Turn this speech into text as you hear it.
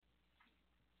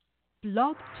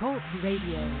Blog Talk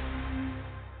Radio.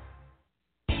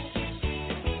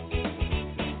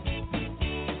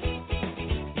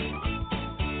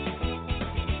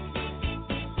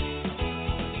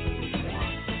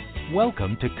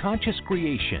 Welcome to Conscious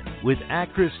Creation with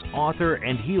actress, author,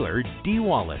 and healer Dee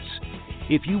Wallace.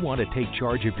 If you want to take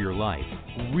charge of your life,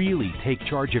 really take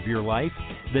charge of your life,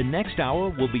 the next hour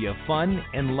will be a fun,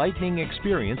 enlightening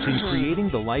experience in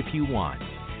creating the life you want.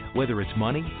 Whether it's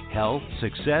money, health,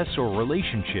 success, or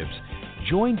relationships,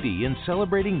 join Dee in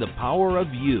celebrating the power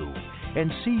of you and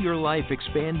see your life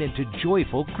expand into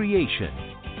joyful creation.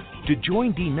 To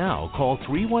join Dee now, call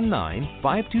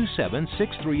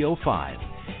 319-527-6305.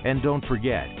 And don't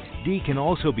forget, Dee can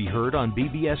also be heard on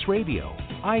BBS Radio,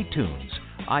 iTunes,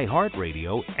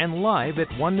 iHeartRadio, and live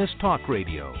at Oneness Talk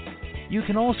Radio. You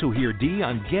can also hear Dee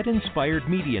on Get Inspired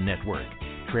Media Network,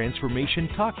 Transformation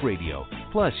Talk Radio,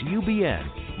 plus UBN,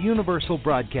 Universal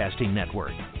Broadcasting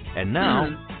Network. And now,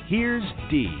 here's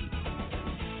Dee.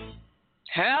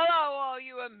 Hello, all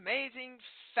you amazing,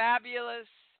 fabulous,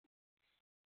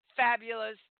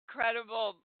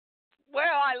 credible.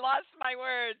 Well, I lost my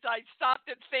words. I stopped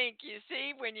to think. You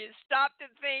see, when you stop to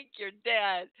think, you're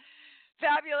dead.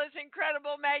 Fabulous,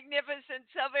 incredible, magnificent,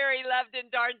 so very loved and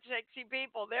darn sexy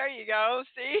people. There you go.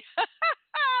 See?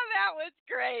 That was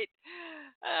great.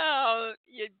 Oh,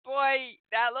 boy,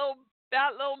 that little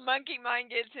monkey mind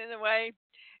gets in the way.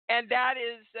 And that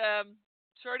is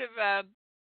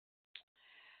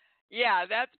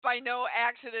that's by no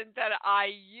accident that I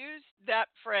used that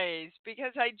phrase,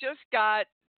 because I just got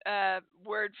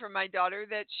word from my daughter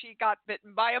that she got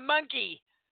bitten by a monkey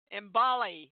in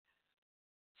Bali.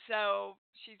 So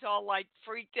she's all like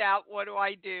freaked out. What do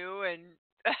I do? And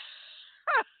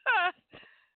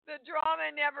the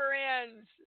drama never ends,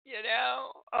 you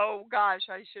know. Oh gosh,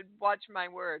 I should watch my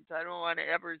words. I don't want to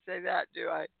ever say that, do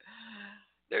I?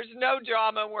 There's no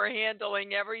drama. We're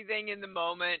handling everything in the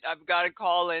moment. I've got to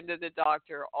call into the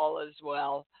doctor. All is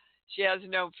well. She has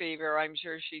no fever. I'm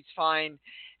sure she's fine.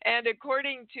 And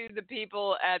according to the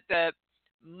people at the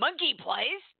monkey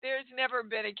place, there's never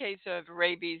been a case of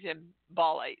rabies in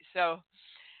Bali. So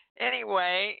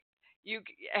anyway, you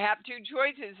have two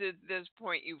choices at this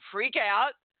point. You freak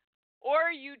out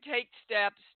or you take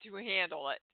steps to handle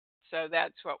it. So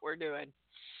that's what we're doing.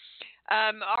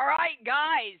 All right,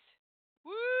 guys.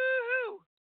 Woohoo!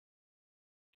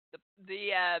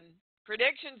 The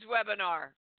predictions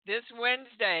webinar this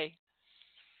Wednesday.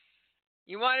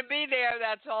 You want to be there,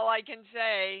 that's all I can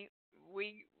say.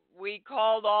 We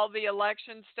called all the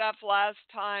election stuff last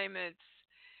time.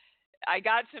 I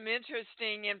got some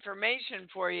interesting information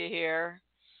for you here.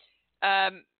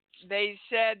 They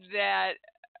said that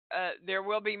there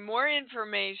will be more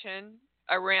information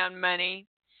around money,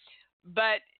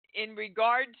 but in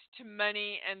regards to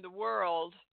money and the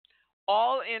world,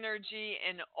 all energy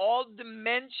and all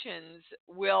dimensions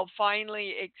will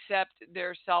finally accept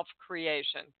their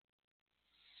self-creation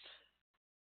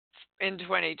in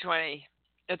 2020.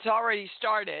 It's already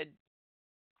started,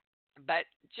 but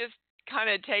just kind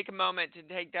of take a moment to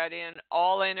take that in.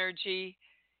 All energy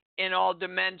in all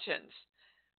dimensions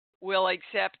will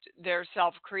accept their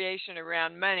self-creation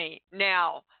around money.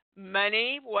 Now,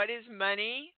 money, what is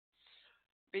money?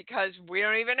 Because we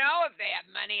don't even know if they have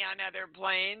money on other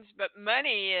planes, but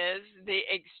money is the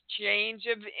exchange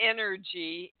of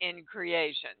energy in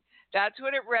creation. That's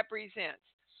what it represents.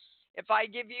 If I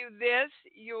give you this,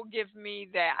 you'll give me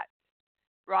that,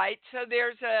 right? So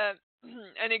there's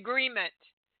an agreement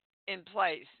in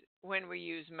place when we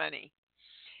use money.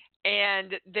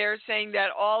 And they're saying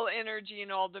that all energy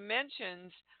in all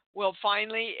dimensions will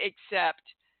finally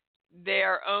accept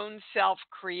their own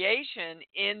self-creation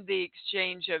in the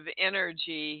exchange of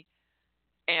energy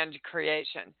and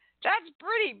creation. That's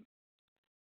pretty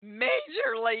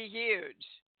majorly huge,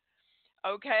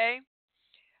 okay?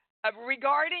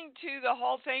 Regarding to the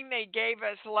whole thing they gave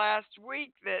us last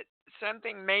week, that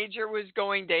something major was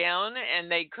going down and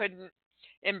they couldn't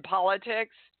in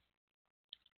politics,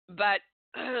 but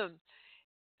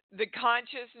the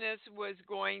consciousness was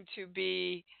going to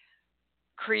be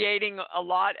creating a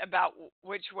lot about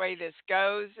which way this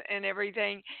goes and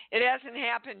everything. It hasn't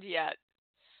happened yet.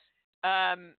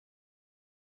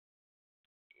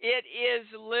 It is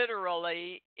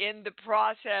literally in the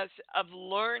process of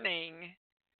learning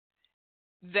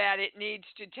that it needs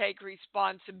to take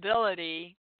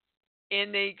responsibility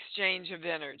in the exchange of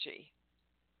energy.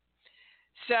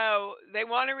 So they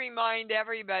want to remind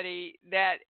everybody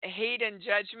that hate and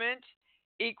judgment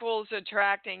equals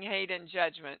attracting hate and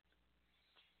judgment.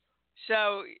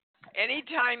 So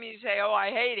anytime you say, oh,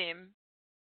 I hate him,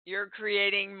 you're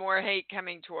creating more hate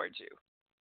coming towards you.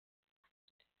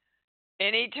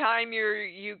 Anytime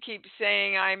you keep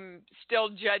saying I'm still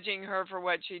judging her for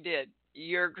what she did,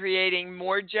 you're creating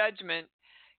more judgment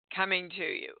coming to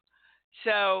you.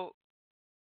 So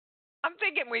I'm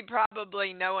thinking we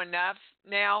probably know enough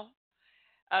now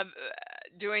of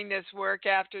doing this work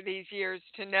after these years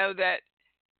to know that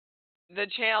the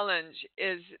challenge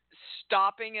is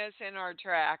stopping us in our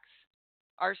tracks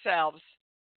ourselves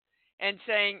and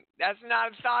saying, that's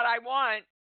not a thought I want,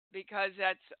 because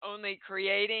that's only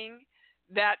creating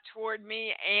that toward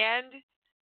me and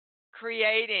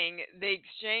creating the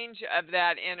exchange of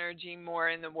that energy more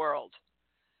in the world.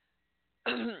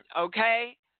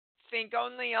 Okay? Think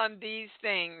only on these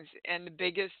things, and the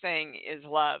biggest thing is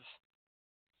love.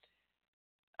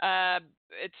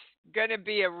 It's going to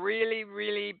be a really,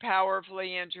 really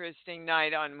powerfully interesting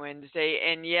night on Wednesday.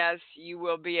 And yes, you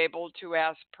will be able to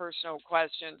ask personal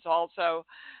questions also.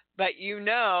 But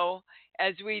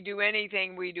as we do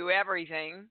anything, we do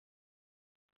everything.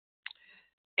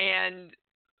 And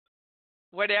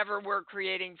whatever we're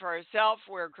creating for ourselves,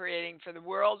 we're creating for the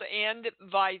world, and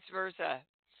vice versa.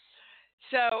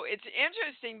 So it's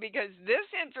interesting because this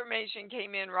information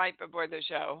came in right before the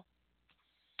show.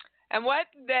 And what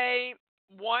they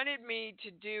wanted me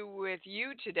to do with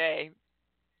you today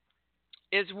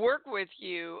is work with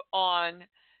you on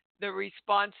the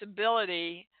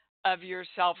responsibility of your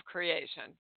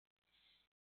self-creation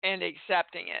and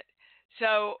accepting it.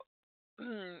 So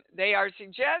they are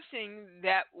suggesting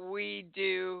that we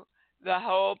do the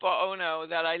Ho'oponopono,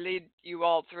 that I lead you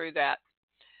all through that.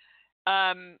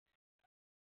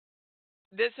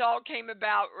 This all came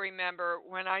about, remember,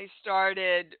 when I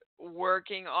started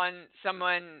working on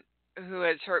someone who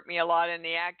has hurt me a lot in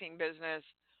the acting business,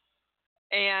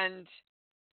 and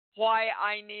why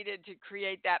I needed to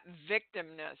create that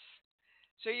victimness.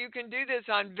 So you can do this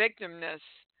on victimness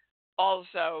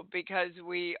also, because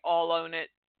we all own it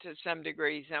to some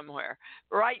degree somewhere.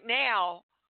 Right now,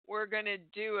 we're going to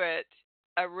do it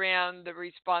around the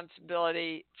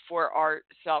responsibility for our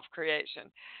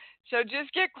self-creation. So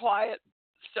just get quiet.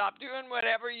 Stop doing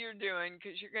whatever you're doing,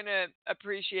 because you're going to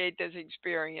appreciate this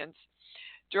experience.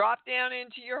 Drop down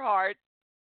into your heart.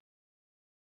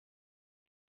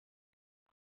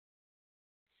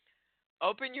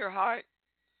 Open your heart.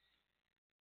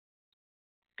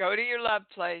 Go to your love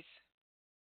place.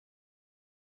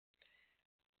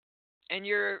 And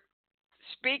you're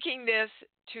speaking this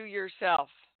to yourself.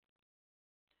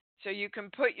 So you can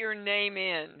put your name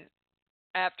in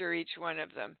after each one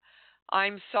of them.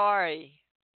 I'm sorry.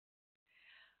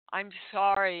 I'm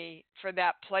sorry for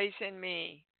that place in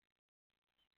me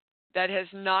that has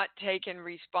not taken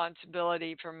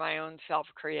responsibility for my own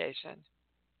self-creation.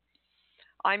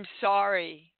 I'm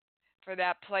sorry for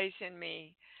that place in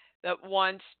me that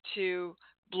wants to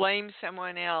blame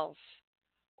someone else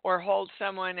or hold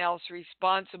someone else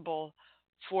responsible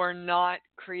for not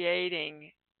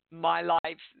creating my life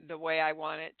the way I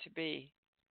want it to be.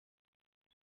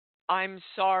 I'm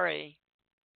sorry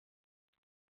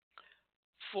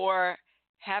for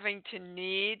having to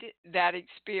need that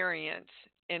experience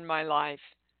in my life.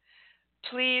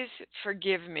 Please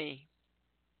forgive me.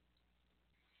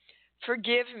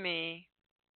 Forgive me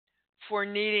for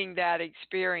needing that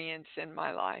experience in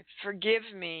my life. Forgive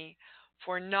me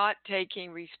for not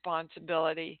taking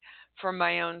responsibility for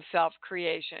my own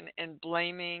self-creation and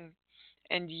blaming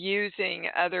and using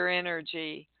other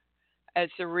energy as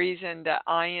the reason that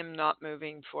I am not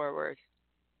moving forward.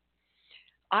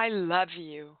 I love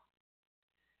you.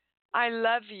 I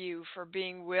love you for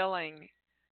being willing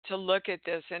to look at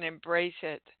this and embrace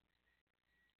it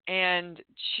and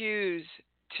choose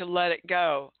to let it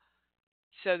go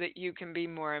so that you can be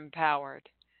more empowered.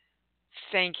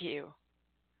 Thank you.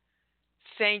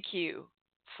 Thank you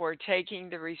for taking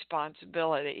the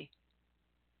responsibility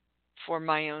for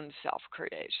my own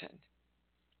self-creation.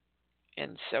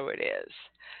 And so it is.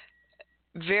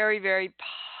 Very, very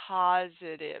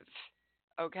positive.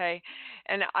 Okay?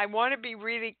 And I want to be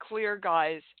really clear,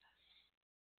 guys.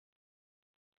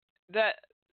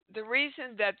 The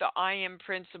reason that the I am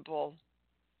principle,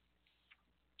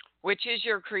 which is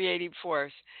your creative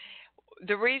force,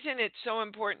 the reason it's so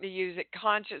important to use it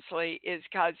consciously is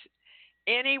because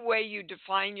any way you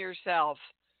define yourself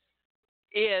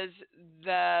is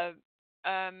the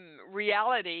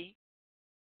reality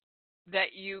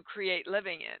that you create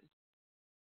living in.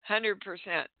 100%.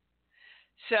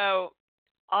 So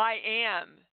I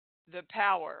am the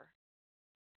power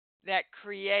that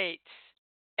creates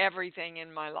everything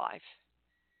in my life.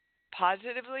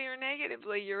 Positively or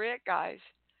negatively, you're it, guys.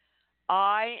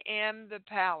 I am the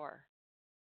power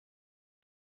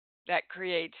that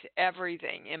creates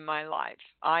everything in my life.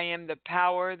 I am the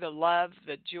power, the love,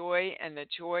 the joy, and the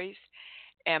choice,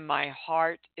 and my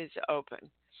heart is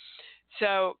open.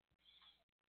 So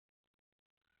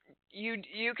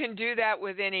you can do that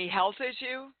with any health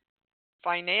issue,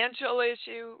 financial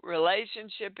issue,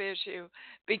 relationship issue,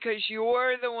 because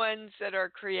you're the ones that are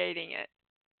creating it,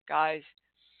 guys.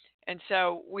 And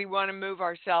so we want to move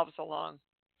ourselves along.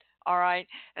 All right.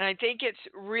 And I think it's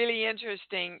really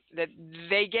interesting that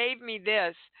they gave me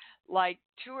this like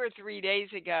 2 or 3 days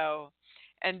ago,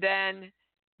 and then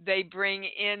they bring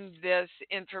in this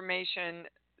information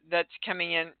that's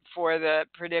coming in for the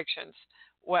predictions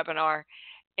webinar,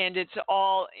 and it's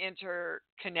all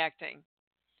interconnecting.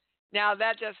 Now,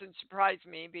 that doesn't surprise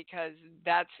me because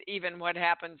that's even what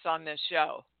happens on this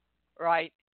show,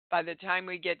 right? By the time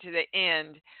we get to the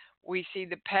end, we see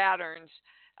the patterns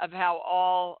of how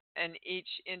all and each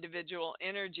individual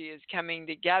energy is coming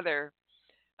together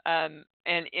and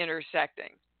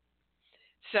intersecting.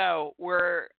 So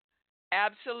we're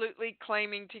absolutely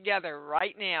claiming together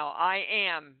right now, I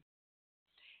am,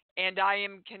 and I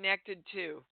am connected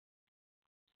to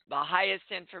the highest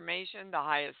information, the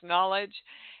highest knowledge,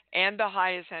 and the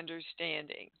highest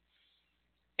understanding.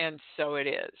 And so it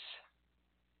is.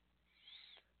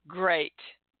 Great,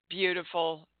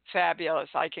 beautiful, fabulous.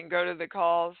 I can go to the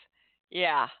calls.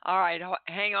 Yeah. All right.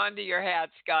 Hang on to your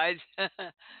hats, guys.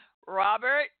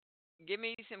 Robert, give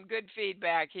me some good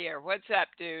feedback here. What's up,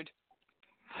 dude?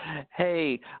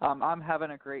 Hey, I'm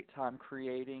having a great time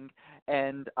creating,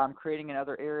 and I'm creating in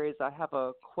other areas. I have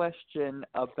a question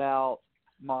about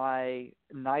my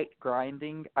night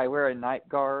grinding. I wear a night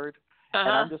guard, and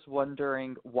I'm just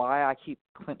wondering why I keep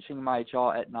clenching my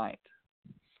jaw at night.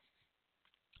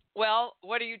 Well,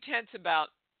 what are you tense about?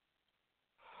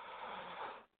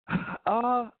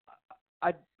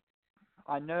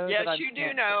 I know yes, that I'm you do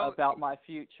tense know about my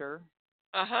future.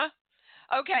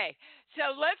 Okay,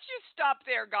 so let's just stop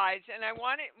there, guys. And I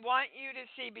want you to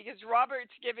see, because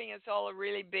Robert's giving us all a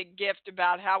really big gift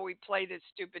about how we play this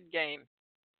stupid game.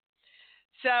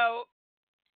 So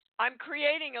I'm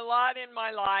creating a lot in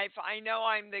my life. I know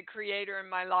I'm the creator in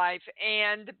my life,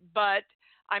 but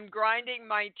I'm grinding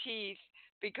my teeth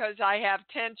because I have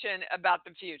tension about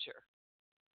the future.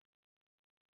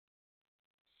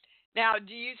 Now,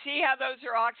 do you see how those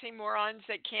are oxymorons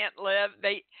that can't live?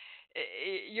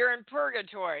 You're in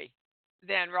purgatory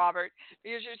then, Robert,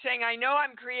 because you're saying, I know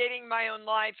I'm creating my own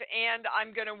life, and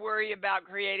I'm going to worry about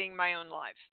creating my own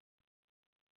life.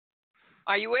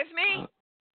 Are you with me?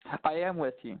 I am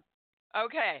with you.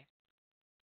 Okay.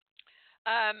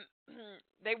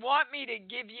 They want me to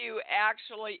give you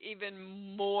actually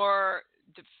even more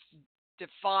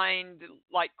defined,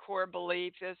 like, core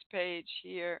belief, this page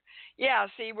here. Yeah,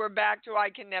 see, we're back to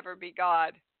I can never be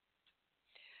God.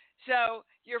 So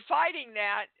you're fighting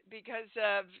that because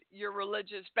of your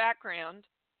religious background,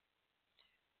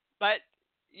 but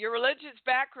your religious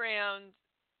background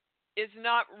is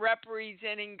not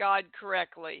representing God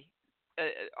correctly,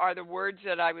 are the words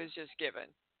that I was just given.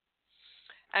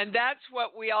 And that's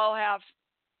what we all have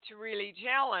to really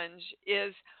challenge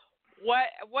is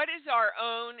what is our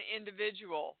own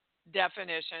individual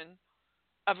definition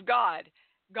of God?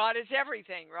 God is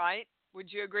everything, right?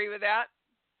 Would you agree with that?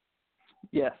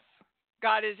 Yes.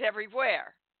 God is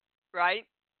everywhere, right?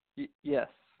 Yes.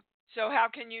 So how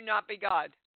can you not be God?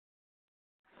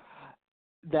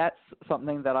 That's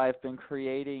something that I've been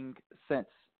creating since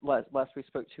last we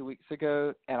spoke 2 weeks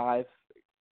ago, and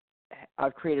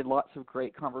I've created lots of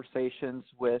great conversations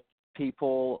with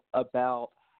people about,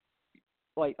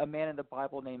 like, a man in the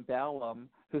Bible named Balaam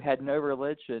who had no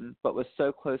religion but was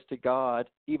so close to God,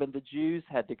 even the Jews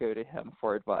had to go to him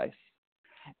for advice.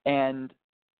 And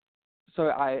so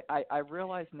I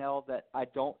realize now that I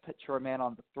don't picture a man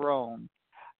on the throne.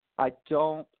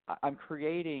 I'm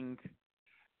creating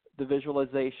the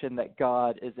visualization that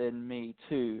God is in me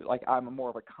too. Like, I'm more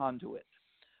of a conduit.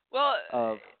 Well,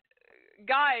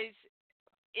 guys,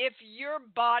 if your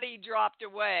body dropped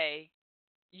away,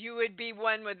 you would be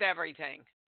one with everything.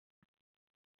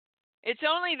 It's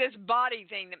only this body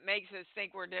thing that makes us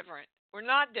think we're different. We're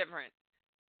not different.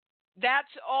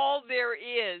 That's all there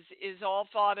is all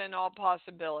thought and all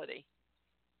possibility.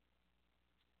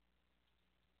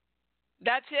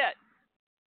 That's it.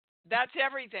 That's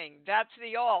everything. That's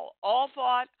the all. All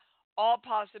thought, all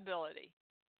possibility.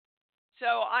 So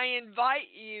I invite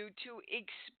you to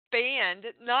expand,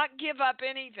 not give up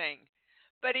anything,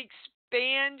 but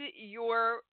expand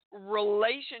your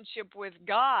relationship with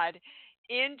God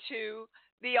into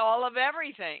the all of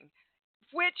everything,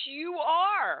 which you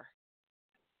are.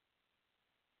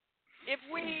 if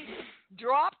we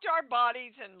dropped our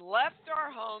bodies and left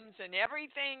our homes and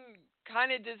everything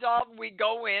kind of dissolved, we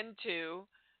go into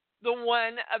the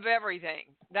one of everything.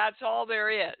 That's all there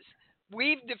is.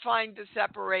 We've defined the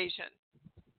separation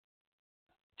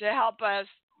to help us,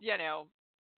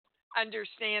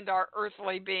 understand our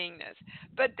earthly beingness.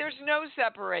 But there's no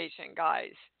separation,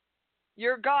 guys.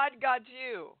 Your God got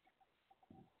you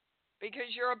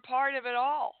because you're a part of it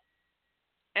all.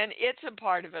 And it's a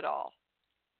part of it all.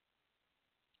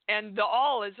 And the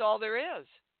all is all there is.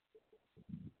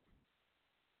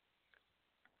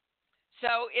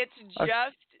 So it's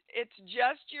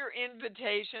just your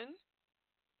invitation,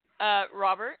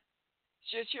 Robert.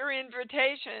 It's just your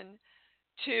invitation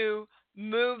to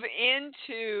move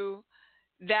into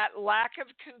that lack of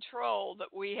control that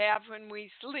we have when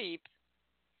we sleep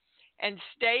and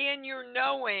stay in your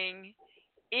knowing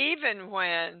even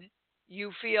when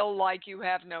you feel like you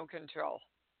have no control.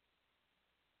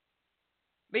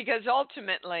 Because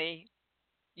ultimately,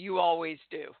 you always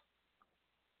do.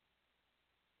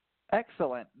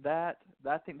 Excellent. I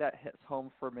think that hits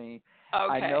home for me.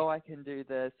 Okay. I know I can do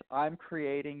this. I'm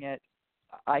creating it.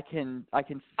 I can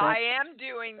sense I am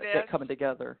doing this. it coming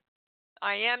together.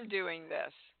 I am doing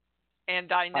this.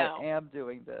 And I know. I am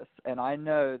doing this. And I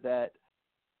know that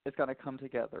it's going to come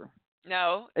together.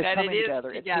 No, it's that coming it is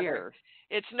together. together. It's here.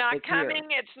 It's not it's coming.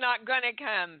 Here. It's not going to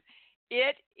come.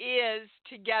 It is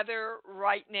together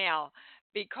right now.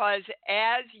 Because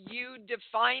as you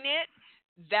define it,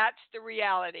 that's the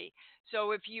reality.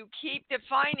 So if you keep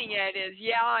defining it as,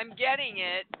 yeah, I'm getting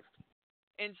it,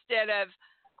 instead of,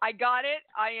 I got it,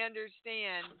 I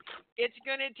understand, it's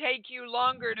going to take you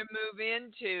longer to move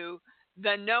into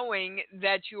the knowing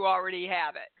that you already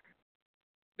have it.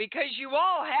 Because you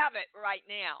all have it right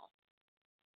now.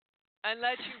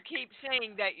 Unless you keep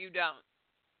saying that you don't.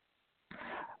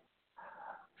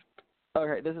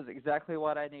 Okay, this is exactly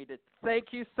what I needed.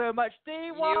 Thank you so much,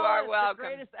 Dee Wallace, you are welcome. the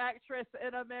greatest actress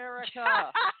in America.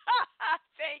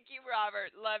 Thank you,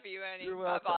 Robert. Love you, Annie. You're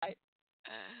welcome. Bye-bye.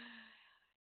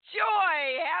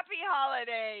 Joy, happy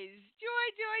holidays.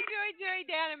 Joy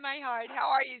down in my heart. How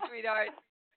are you, sweetheart?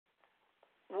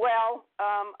 Well,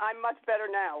 I'm much better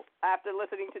now after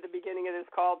listening to the beginning of this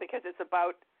call because it's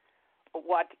about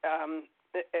what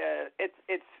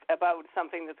it's about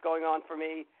something that's going on for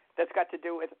me that's got to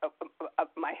do with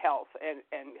my health and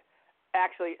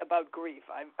actually about grief.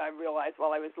 I realized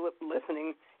while I was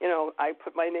listening, I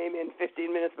put my name in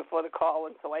 15 minutes before the call,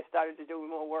 and so I started to do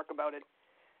more work about it.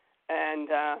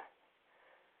 And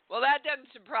well, that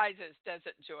doesn't surprise us, does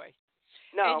it, Joy?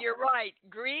 No. And you're right.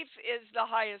 Grief is the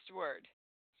highest word.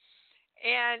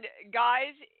 And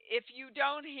guys, if you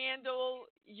don't handle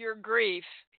your grief,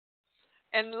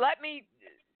 and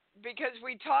because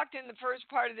we talked in the first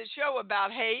part of the show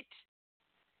about hate.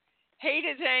 Hate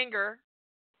is anger.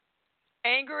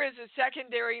 Anger is a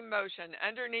secondary emotion.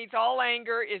 Underneath all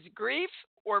anger is grief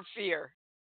or fear.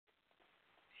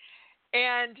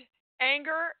 And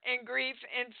anger and grief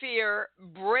and fear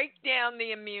break down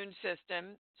the immune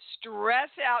system, stress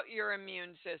out your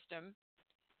immune system.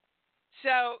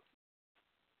 So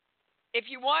if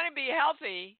you want to be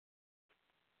healthy,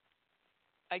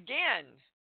 again,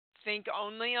 think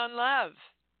only on love.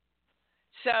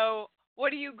 So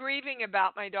what are you grieving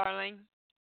about, my darling?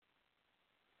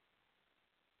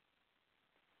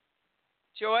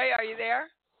 Joy, are you there?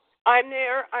 I'm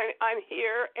there. I'm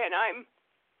here, and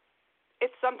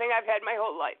it's something I've had my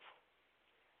whole life.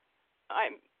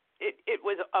 It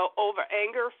was over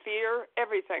anger, fear,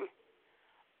 everything.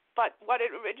 But what it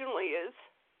originally is,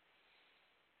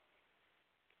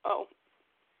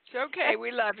 it's okay.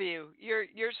 We love you.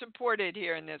 You're supported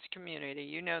here in this community.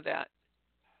 You know that.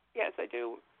 Yes, I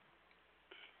do.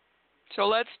 So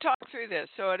let's talk through this.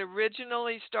 So it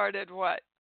originally started what?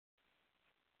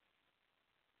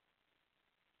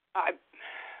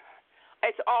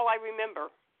 It's all I remember.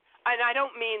 And I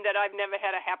don't mean that I've never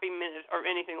had a happy minute or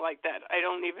anything like that. I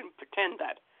don't even pretend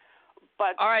that.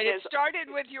 But all right, it started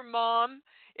with your mom.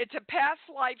 It's a past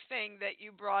life thing that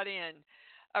you brought in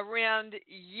around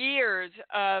years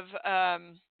of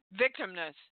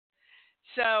victimness.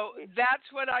 So that's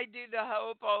what I do the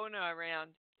Ho'oponopono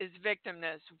around, is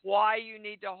victimness. Why you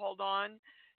need to hold on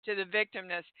to the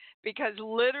victimness. Because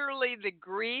literally the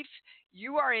grief,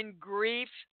 you are in grief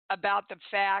about the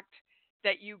fact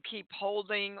that you keep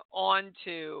holding on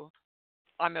to,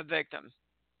 I'm a victim.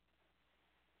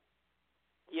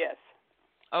 Yes.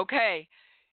 Okay.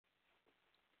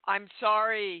 I'm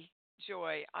sorry,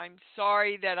 Joy. I'm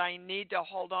sorry that I need to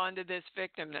hold on to this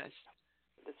victimness.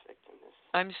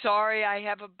 I'm sorry I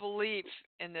have a belief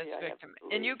in this victim.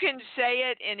 And you can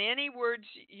say it in any words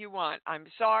you want. I'm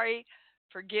sorry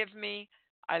forgive me,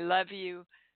 I love you,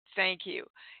 thank you.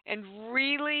 And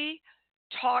really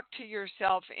talk to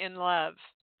yourself in love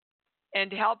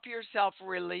and help yourself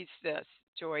release this,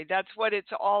 Joy. That's what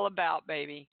it's all about,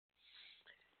 baby.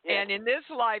 Yes. And in this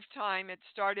lifetime, it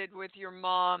started with your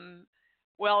mom.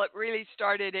 Well, it really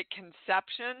started at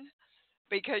conception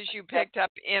because you picked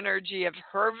up energy of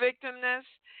her victimness.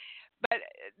 But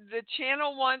the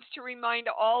channel wants to remind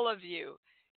all of you,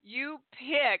 you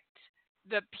picked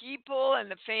the people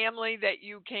and the family that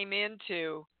you came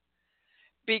into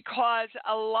because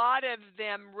a lot of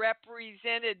them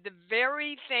represented the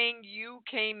very thing you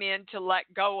came in to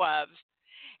let go of.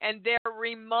 And they're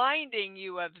reminding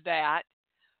you of that,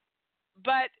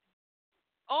 but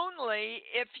only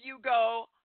if you go,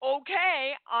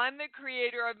 okay, I'm the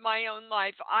creator of my own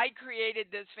life. I created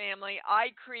this family. I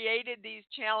created these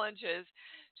challenges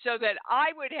so that I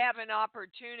would have an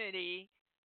opportunity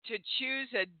to choose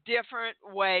a different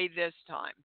way this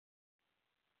time.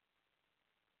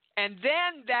 And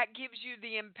then that gives you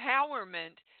the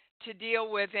empowerment to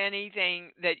deal with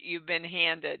anything that you've been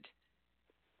handed.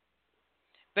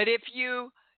 But if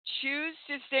you choose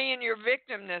to stay in your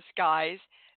victimness, guys,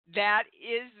 that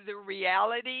is the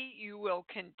reality you will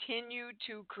continue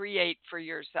to create for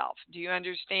yourself. Do you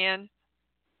understand?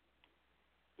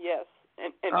 Yes.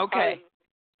 And okay.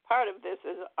 Part of this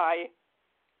is I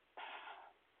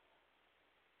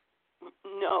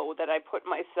know that I put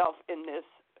myself in this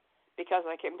because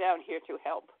I came down here to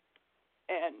help.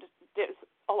 And there's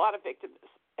a lot of victims.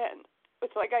 And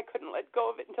it's like I couldn't let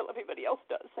go of it until everybody else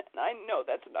does. And I know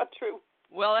that's not true.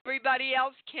 Well, everybody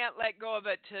else can't let go of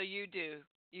it till you do.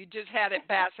 You just had it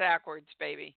backwards,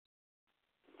 baby.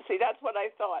 See, that's what I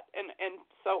thought. And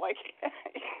so I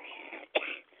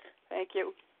thank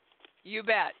you. You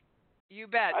bet. You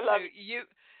bet. I love you.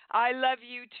 I love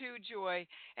you too, Joy.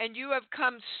 And you have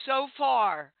come so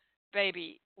far,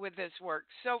 baby, with this work.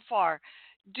 So far.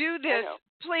 Do this.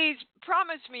 Please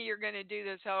promise me you're going to do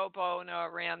this Ho'oponopono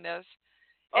around this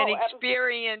and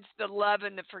experience the love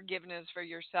and the forgiveness for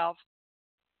yourself.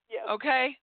 Yes.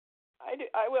 Okay? I do.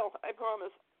 I will. I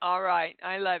promise. All right.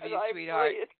 I love you,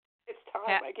 sweetheart. Really, it's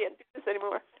time. I can't do this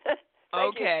anymore.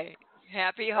 Okay. You.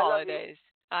 Happy holidays.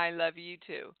 I love you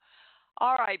too.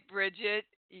 All right, Bridget.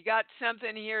 You got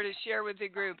something here to share with the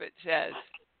group, it says.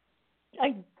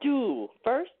 I do.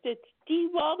 First, it's Dee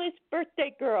Wallace'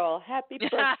 birthday girl. Happy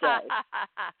birthday.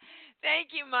 Thank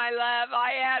you, my love.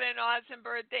 I had an awesome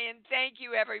birthday, and thank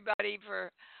you, everybody,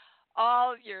 for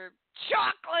all your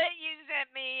chocolate you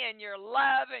sent me and your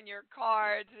love and your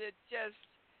cards. It just,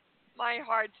 my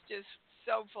heart's just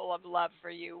so full of love for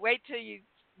you. Wait till you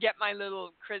get my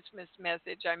little Christmas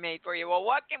message I made for you. Well,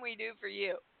 what can we do for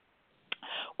you?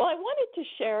 Well, I wanted to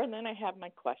share, and then I have my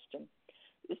question.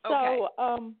 So,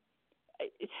 okay.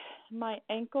 My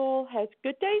ankle has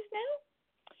good days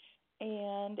now,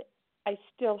 and I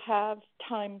still have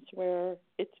times where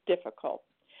it's difficult.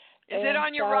 Is it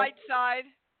on your right side?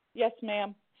 Yes,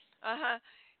 ma'am. Uh-huh.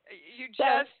 You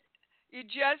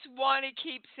just want to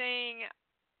keep saying,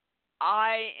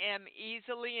 I am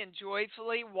easily and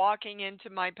joyfully walking into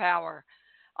my power.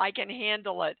 I can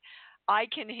handle it.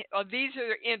 These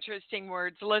are interesting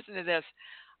words. Listen to this.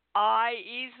 I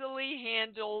easily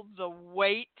handle the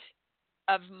weight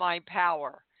of my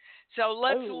power. So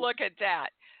let's look at that,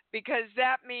 because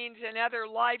that means in other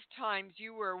lifetimes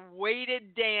you were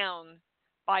weighted down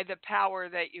by the power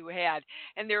that you had.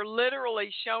 And they're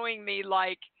literally showing me,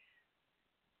 like,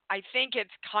 I think it's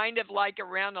kind of like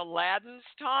around Aladdin's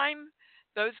time,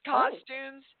 those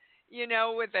costumes, you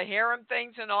know, with the harem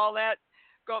things and all that.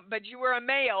 But you were a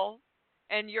male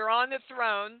and you're on the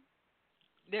throne.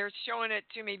 They're showing it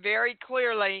to me very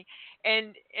clearly.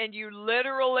 And you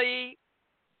literally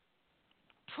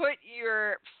put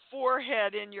your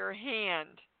forehead in your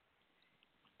hand.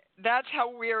 That's how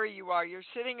weary you are. You're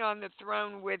sitting on the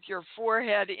throne with your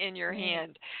forehead in your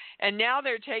hand. And now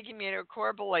they're taking me to a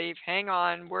core belief. Hang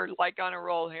on. We're like on a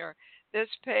roll here. This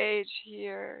page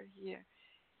here,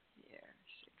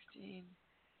 16,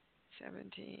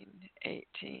 17,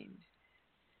 18.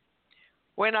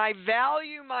 When I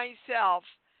value myself,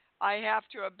 I have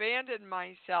to abandon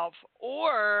myself,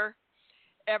 or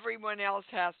everyone else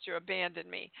has to abandon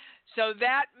me. So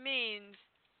that means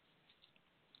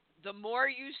the more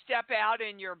you step out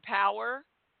in your power,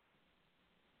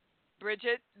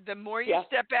 Bridget, the more you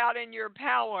step out in your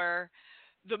power,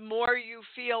 the more you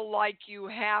feel like you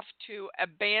have to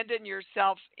abandon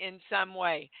yourself in some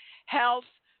way. Health,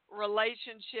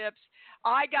 relationships.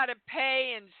 I got to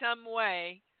pay in some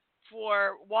way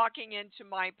for walking into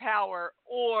my power,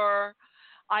 or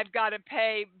I've got to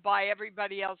pay by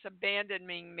everybody else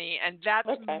abandoning me. And that's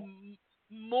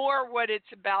more what it's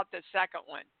about the second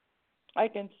one. I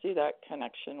can see that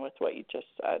connection with what you just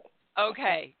said.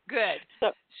 Okay, good.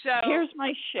 So So here's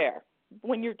my share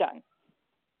when you're done.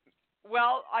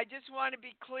 well, I just want to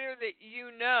be clear that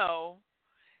you know,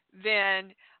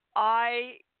 then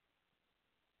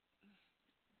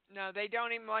no, they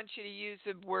don't even want you to use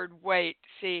the word wait.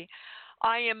 See,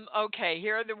 okay,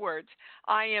 here are the words.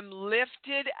 I am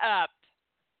lifted up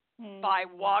by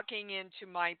walking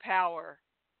into my power,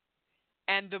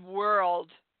 and the world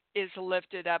is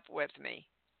lifted up with me.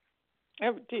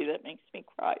 Oh, gee, that makes me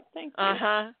cry. Thank you.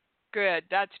 Uh-huh. Good.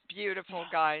 That's beautiful,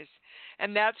 guys.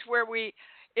 And that's where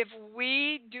if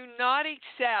we do not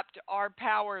accept our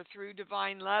power through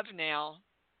divine love now,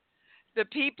 the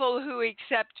people who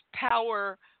accept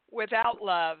power without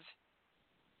love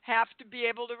have to be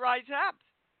able to rise up.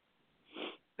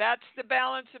 That's the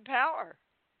balance of power.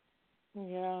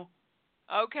 Yeah.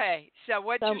 Okay. So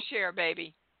what's your share,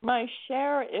 baby? My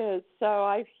share is,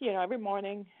 every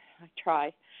morning I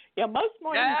try. Most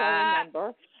mornings I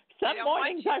remember. Some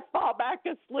mornings I fall back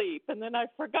asleep, and then I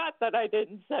forgot that I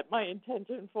didn't set my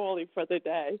intention fully for the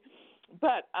day.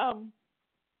 But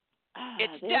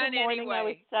it's the done other morning anyway. I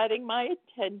was setting my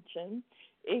intention,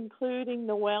 including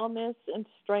the wellness and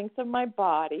strength of my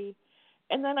body,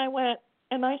 and then I went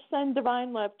and I sent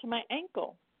divine love to my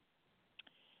ankle.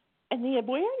 And the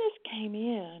awareness came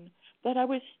in that I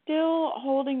was still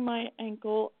holding my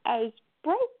ankle as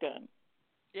broken.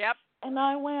 Yep. And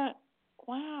I went,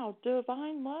 wow,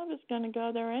 divine love is going to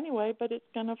go there anyway, but it's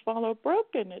going to follow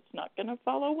broken. It's not going to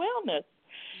follow wellness.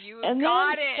 You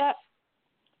got it.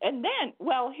 And then,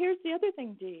 here's the other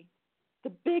thing, Dee.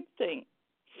 The big thing.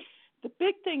 The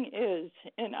big thing is,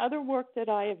 in other work that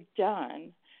I have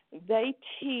done, they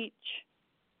teach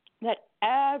that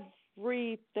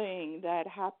everything that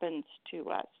happens to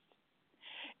us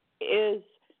is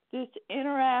this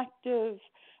interactive,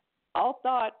 all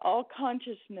thought, all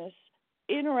consciousness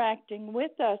interacting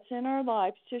with us in our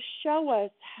lives to show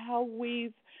us how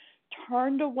we've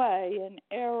turned away in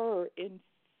error, in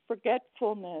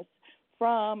forgetfulness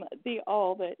from the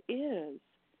all that is.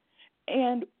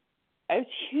 And as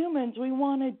humans, we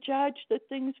want to judge the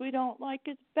things we don't like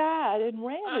as bad and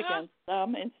rail against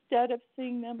them instead of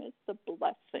seeing them as the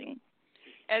blessing.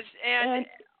 And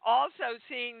also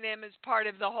seeing them as part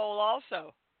of the whole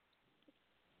also.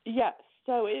 Yes.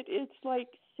 So it's like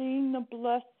seeing the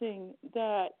blessing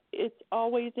that it's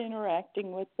always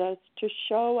interacting with us to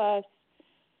show us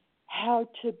how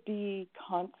to be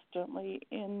constantly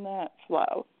in that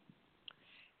flow.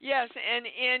 Yes, and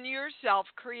in your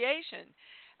self-creation.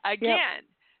 Again,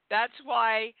 that's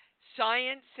why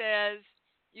science says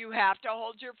you have to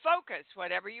hold your focus.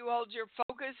 Whatever you hold your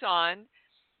focus on,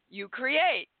 you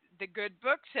create. The good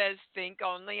book says think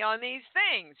only on these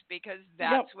things because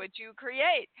that's what you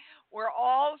create. We're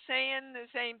all saying the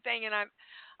same thing, and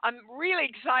I'm really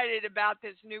excited about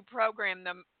this new program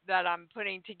that I'm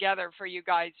putting together for you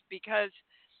guys because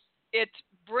it's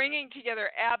bringing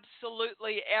together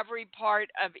absolutely every part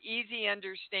of easy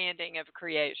understanding of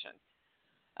creation.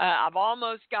 I've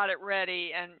almost got it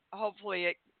ready, and hopefully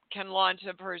it can launch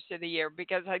the first of the year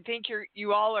because I think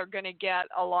you all are going to get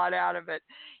a lot out of it.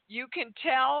 You can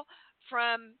tell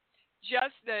from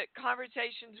just the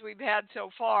conversations we've had so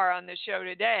far on the show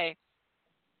today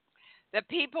that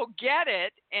people get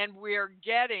it, and we're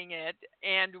getting it,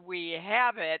 and we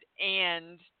have it,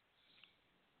 and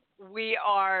we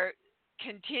are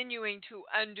continuing to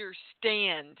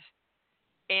understand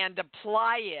and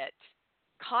apply it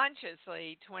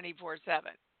consciously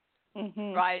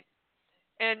 24/7, right?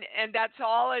 And that's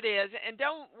all it is. And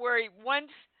don't worry,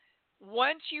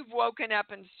 once you've woken up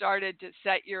and started to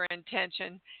set your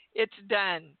intention, it's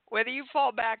done. Whether you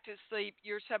fall back to sleep,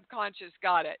 your subconscious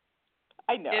got it.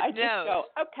 I know. I just go,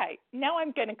 okay, now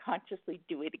I'm going to consciously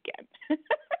do it again.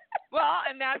 Well,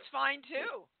 and that's fine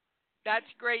too. That's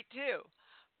great too.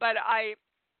 But I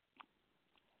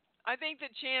think the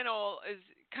channel is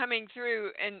coming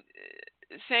through and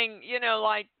saying,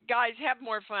 like, guys, have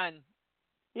more fun.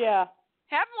 Yeah.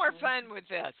 Have more fun with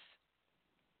this.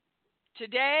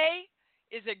 Today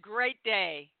is a great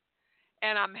day,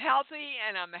 and I'm healthy,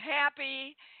 and I'm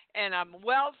happy, and I'm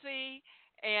wealthy,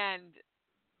 and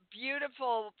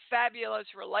beautiful, fabulous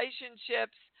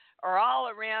relationships are all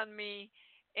around me,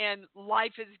 and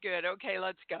life is good. Okay,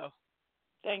 let's go.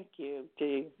 Thank you,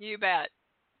 Dee. You bet.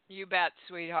 You bet,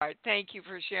 sweetheart. Thank you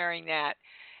for sharing that.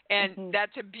 And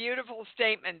that's a beautiful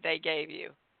statement they gave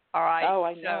you. All right? Oh,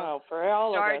 I know. For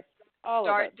all of us.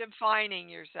 Start defining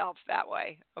yourself that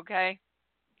way, okay?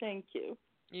 Thank you.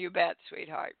 You bet,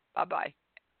 sweetheart. Bye-bye.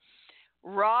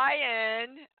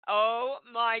 Ryan, oh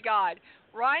my God.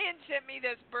 Ryan sent me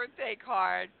this birthday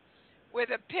card with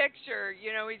a picture,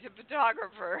 he's a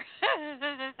photographer, of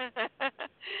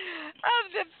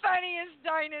the funniest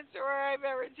dinosaur I've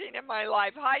ever seen in my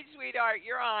life. Hi, sweetheart,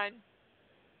 you're on.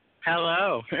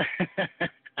 Hello.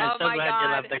 I'm oh so my glad God. you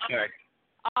love the card.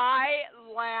 I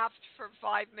laughed for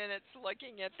 5 minutes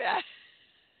looking at that.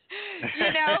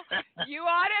 You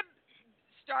ought to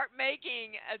start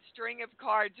making a string of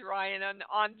cards, Ryan.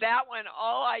 On that one,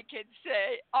 all I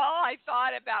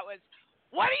thought about was,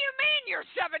 what do you mean you're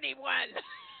 71?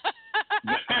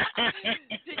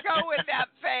 To go with that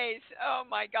face. Oh,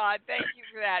 my God. Thank you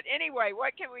for that. Anyway,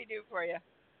 what can we do for you?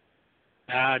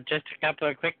 Just a couple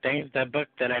of quick things. The book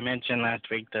that I mentioned last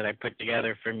week that I put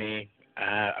together for me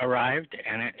arrived,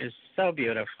 and it is so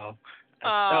beautiful.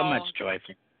 So much joy.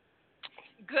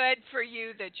 Good for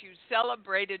you that you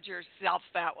celebrated yourself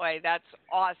that way. That's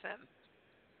awesome.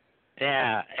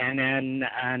 Yeah, and then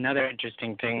another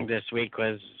interesting thing this week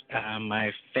was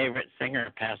my favorite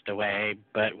singer passed away,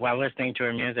 but while listening to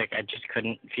her music, I just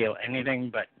couldn't feel anything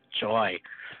but joy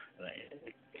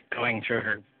going through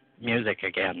her music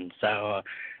again. So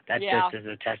that just is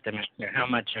a testament to how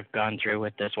much I've gone through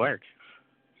with this work.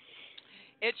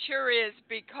 It sure is,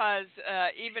 because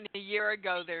even a year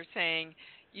ago they're saying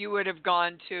you would have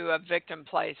gone to a victim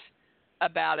place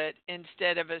about it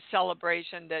instead of a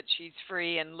celebration that she's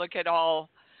free, and look at all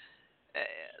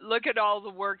the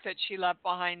work that she left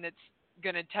behind that's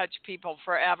going to touch people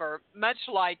forever, much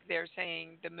like they're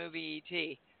saying the movie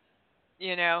E.T.,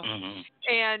 Mm-hmm.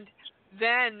 And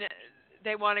then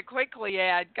they want to quickly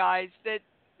add, guys,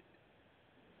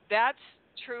 that's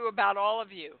true about all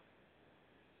of you.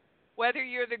 Whether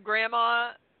you're the grandma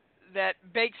that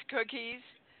bakes cookies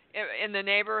in the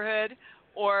neighborhood,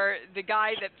 or the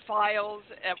guy that files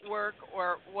at work,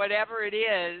 or whatever it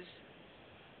is,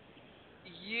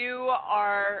 you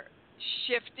are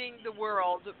shifting the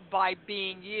world by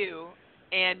being you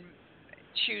and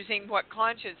choosing what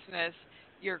consciousness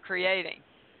you're creating.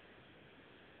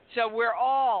 So we're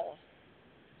all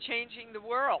changing the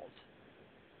world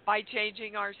by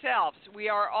changing ourselves. We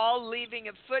are all leaving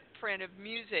a footprint of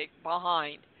music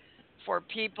behind for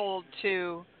people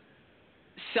to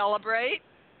celebrate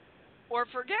or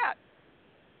forget.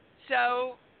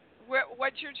 So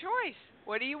what's your choice?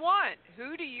 What do you want?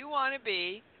 Who do you want to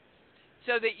be,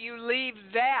 so that you leave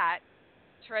that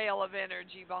trail of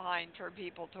energy behind for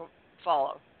people to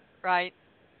follow, right?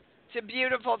 It's a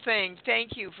beautiful thing.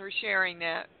 Thank you for sharing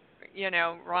that,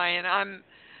 Ryan.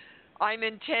 I'm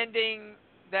intending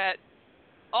that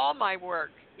all my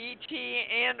work, E.T.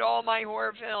 and all my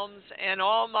horror films and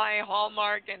all my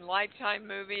Hallmark and Lifetime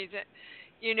movies,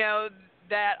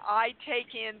 that I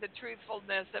take in the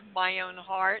truthfulness of my own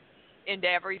heart into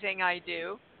everything I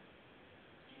do.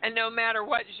 And no matter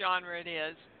what genre it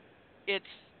is, it's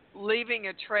leaving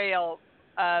a trail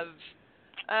of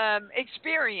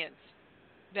experience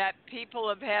that people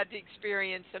have had to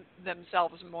experience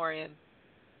themselves more in,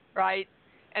 right?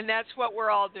 And that's what we're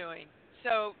all doing.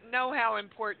 So know how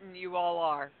important you all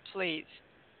are, please,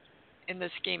 in the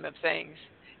scheme of things.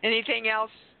 Anything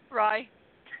else, Rye?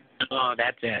 Oh,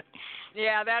 that's it.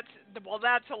 Yeah, that's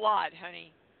a lot,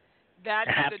 honey. That's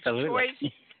Absolutely. The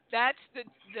choice. That's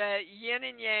the yin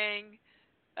and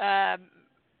yang,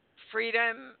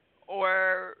 freedom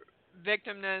or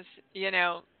victimness.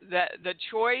 The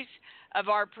choice of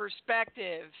our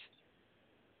perspective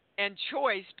and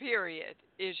choice, period,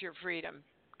 is your freedom,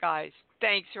 guys.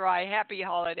 Thanks, Rye. Happy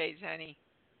holidays, honey.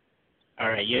 All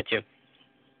right, you too.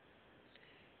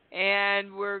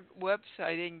 And whoops,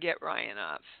 I didn't get Ryan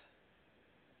off.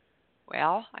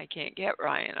 Well, I can't get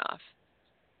Ryan off.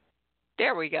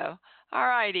 There we go. All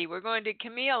righty, we're going to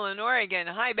Camille in Oregon.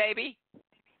 Hi, baby.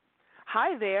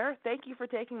 Hi there. Thank you for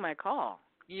taking my call.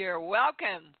 You're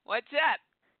welcome. What's up?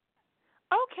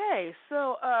 Okay,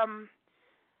 so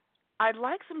I'd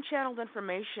like some channeled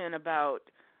information about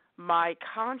my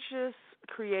conscious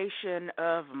creation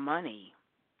of money.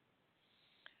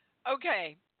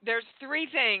 Okay, there's three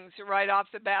things right off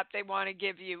the bat they want to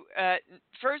give you.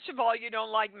 First of all, you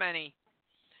don't like money.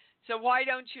 So why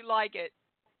don't you like it?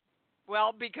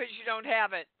 Well, because you don't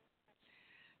have it.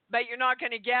 But you're not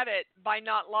going to get it by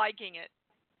not liking it.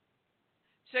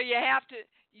 So you have to,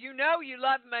 you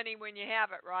love money when you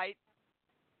have it, right?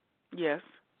 Yes.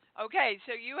 Okay,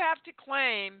 so you have to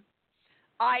claim,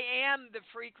 I am the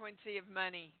frequency of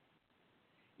money.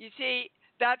 You see,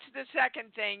 that's the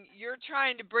second thing. You're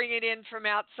trying to bring it in from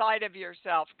outside of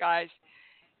yourself, guys.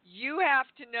 You have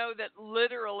to know that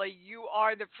literally you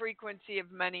are the frequency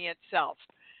of money itself.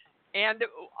 And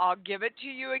I'll give it to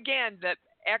you again, that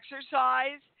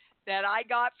exercise, that I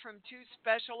got from two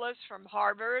specialists from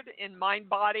Harvard in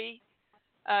mind-body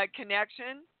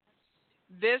connection.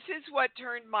 This is what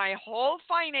turned my whole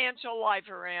financial life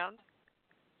around.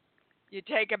 You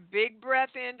take a big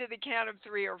breath in to the count of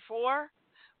 3 or 4.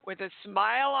 With a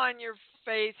smile on your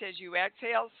face as you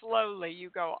exhale slowly, you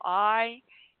go, I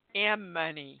am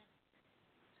money.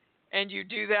 And you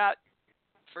do that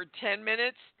for 10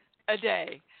 minutes a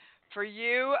day. For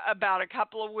you, about a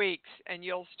couple of weeks, and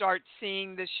you'll start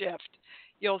seeing the shift.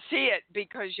 You'll see it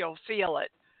because you'll feel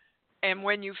it. And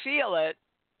when you feel it,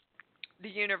 the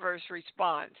universe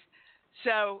responds.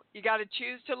 So you got to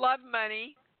choose to love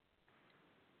money.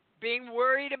 Being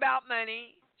worried about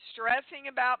money, stressing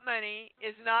about money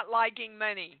is not liking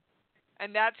money.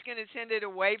 And that's going to send it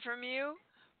away from you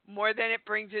more than it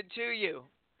brings it to you.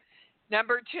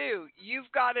 Number 2,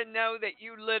 you've got to know that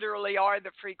you literally are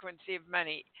the frequency of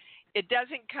money. It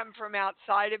doesn't come from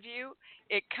outside of you.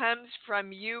 It comes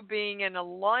from you being in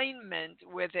alignment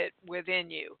with it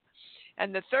within you.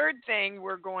 And the third thing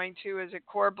we're going to is a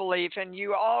core belief, and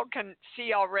you all can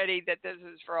see already that this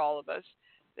is for all of us.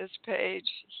 This page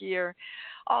here.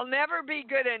 I'll never be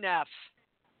good enough.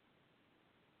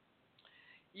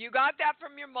 You got that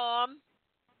from your mom.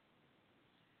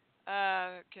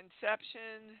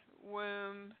 Conception,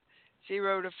 womb,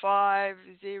 0 to 5,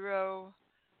 0,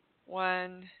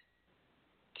 1,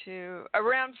 2,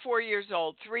 around 4 years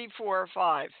old, 3, 4, or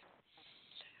 5.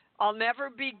 I'll never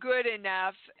be good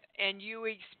enough, and you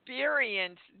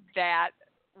experience that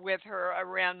with her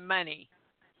around money.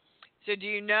 So do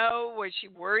you know, was she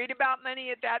worried about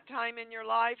money at that time in your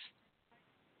life?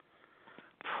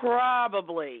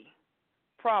 Probably.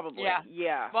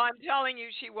 Yeah. Well, I'm telling you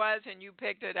she was, and you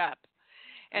picked it up.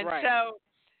 And right. So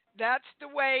that's the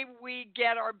way we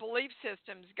get our belief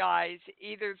systems, guys,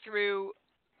 either through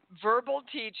verbal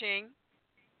teaching,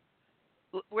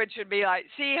 which would be like,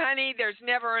 see, honey, there's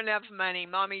never enough money.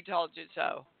 Mommy told you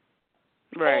so.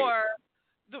 Right. Or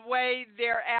the way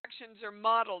their actions are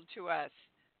modeled to us.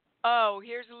 Oh,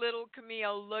 here's little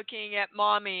Camille looking at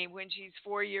mommy when she's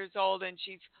 4 years old and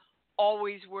she's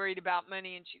always worried about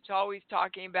money and she's always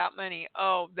talking about money.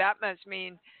 Oh, that must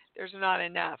mean there's not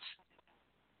enough.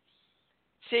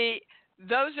 See,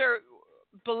 those are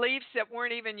beliefs that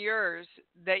weren't even yours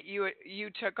that you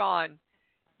took on,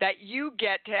 that you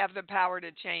get to have the power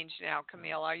to change now,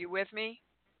 Camille. Are you with me?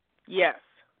 Yes.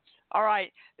 All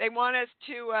right. They want us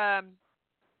to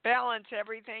balance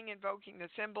everything, invoking the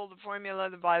symbol, the formula,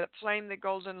 the violet flame, the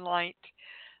golden light.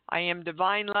 I am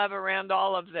divine love around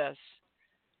all of this.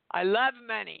 I love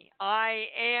money. I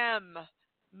am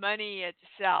money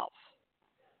itself.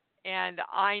 And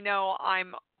I know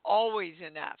I'm always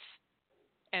enough.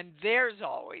 And there's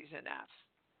always enough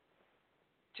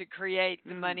to create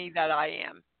the money that I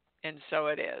am. And so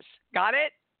it is. Got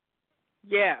it?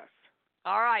 Yes.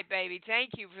 All right, baby.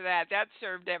 Thank you for that. That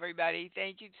served everybody.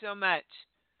 Thank you so much.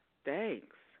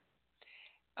 Thanks.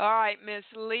 All right, Miss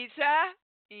Lisa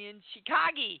in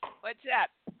Chicago. What's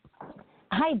up?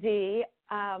 Hi, Dee.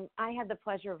 I had the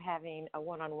pleasure of having a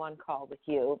one-on-one call with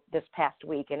you this past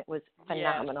week, and it was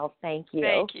phenomenal. Yes. Thank you.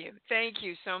 Thank you. Thank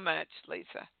you so much,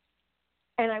 Lisa.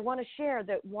 And I want to share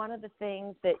that one of the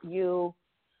things that you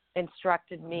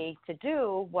instructed me to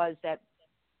do was that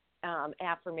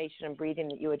affirmation and breathing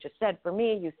that you had just said. For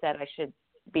me, you said I should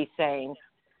be saying,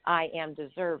 I am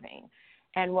deserving.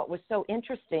 And what was so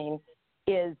interesting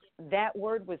is that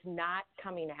word was not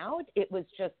coming out. It was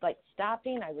just like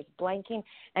stopping. I was blanking,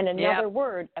 and another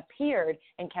word appeared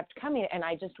and kept coming, and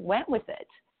I just went with it.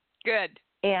 Good.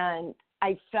 And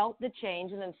I felt the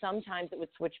change, and then sometimes it would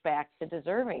switch back to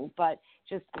deserving. But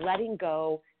just letting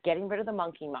go, getting rid of the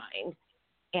monkey mind,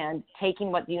 and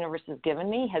taking what the universe has given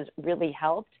me has really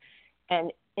helped.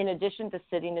 And in addition to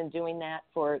sitting and doing that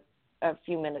for a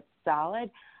few minutes solid,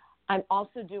 I'm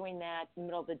also doing that in the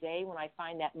middle of the day when I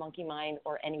find that monkey mind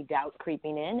or any doubt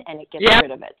creeping in, and it gets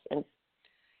rid of it. And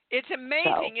it's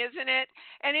amazing, isn't it?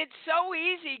 And it's so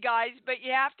easy, guys, but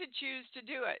you have to choose to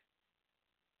do it.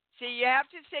 See, you have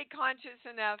to stay conscious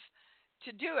enough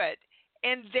to do it.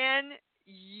 And then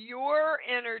your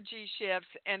energy shifts,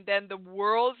 and then the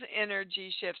world's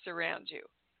energy shifts around you.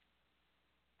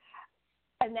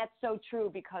 And that's so true,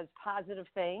 because positive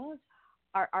things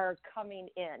are coming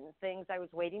in. Things I was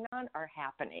waiting on are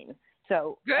happening.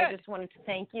 So Good. I just wanted to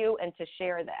thank you and to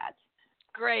share that.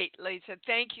 Great, Lisa.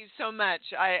 Thank you so much.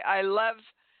 I love,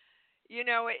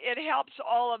 it helps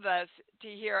all of us to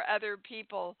hear other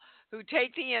people who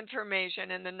take the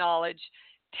information and the knowledge,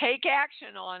 take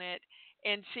action on it,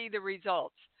 and see the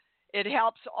results. It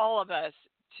helps all of us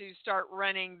to start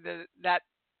running that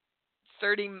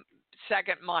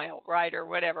 30-second mile, right, or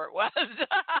whatever it was.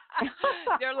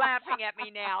 They're laughing at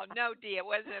me now. No, Dee, it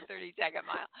wasn't a 30-second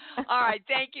mile. All right.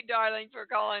 Thank you, darling, for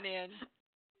calling in.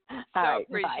 All right,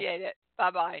 Appreciate it.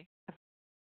 Bye-bye.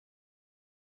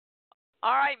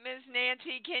 All right, Ms.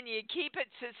 Nancy, can you keep it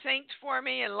succinct for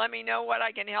me and let me know what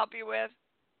I can help you with?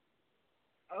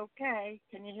 Okay.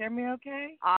 Can you hear me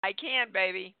okay? I can,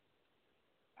 baby.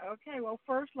 Okay. Well,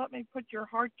 first, let me put your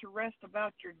heart to rest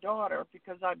about your daughter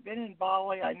because I've been in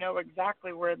Bali. I know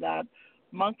exactly where that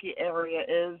monkey area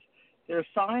is. There's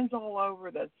signs all over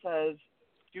that says,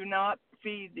 do not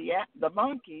feed the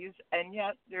monkeys, and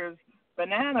yet there's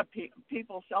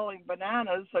people selling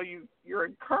bananas, so you're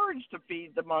encouraged to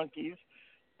feed the monkeys.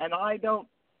 And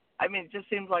it just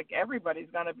seems like everybody's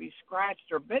going to be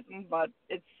scratched or bitten, but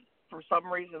it's for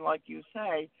some reason, like you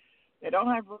say, they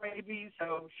don't have rabies,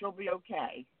 so she'll be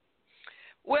okay.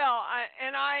 Well,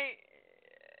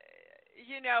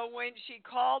 when she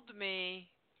called me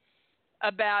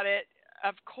about it,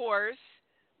 of course,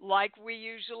 like we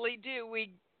usually do,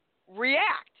 we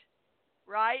react,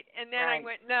 right? And then Right. I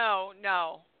went, no,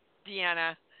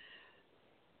 Deanna.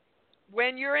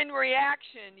 When you're in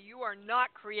reaction, you are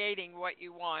not creating what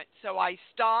you want. So I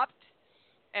stopped,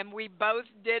 and we both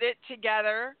did it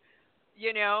together.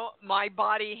 My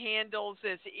body handles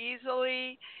this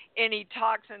easily. Any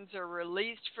toxins are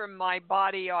released from my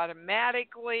body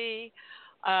automatically.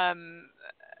 My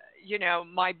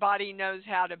body knows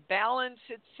how to balance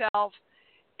itself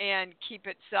and keep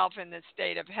itself in the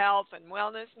state of health and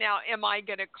wellness. Now, am I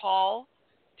going to call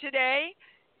today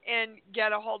and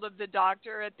get a hold of the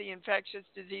doctor at the infectious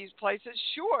disease places?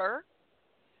 Sure,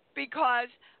 because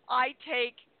I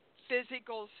take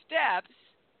physical steps,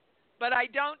 but I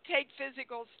don't take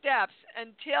physical steps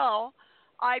until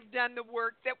I've done the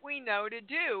work that we know to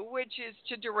do, which is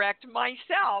to direct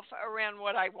myself around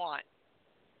what I want,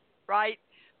 right?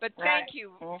 But thank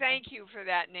you for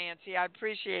that, Nancy. I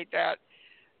appreciate that.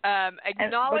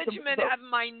 Acknowledgement of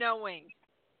my knowing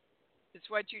is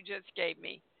what you just gave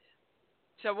me.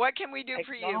 So what can we do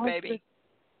for you, baby?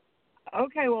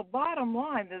 Okay, well, bottom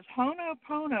line, this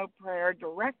Ho'oponopono prayer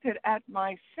directed at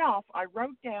myself, I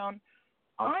wrote down,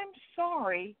 I'm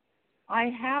sorry I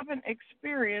haven't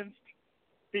experienced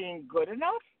being good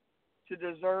enough to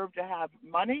deserve to have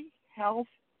money, health,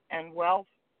 and wealth,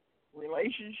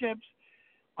 relationships.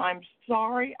 I'm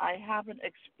sorry I haven't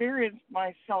experienced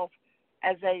myself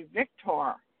as a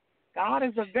victor. God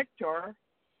is a victor,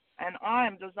 and I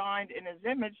am designed in his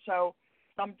image, so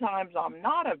sometimes I'm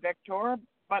not a victor,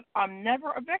 but I'm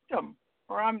never a victim,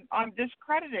 or I'm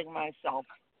discrediting myself.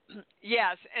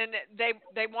 Yes, and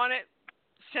they want to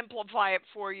simplify it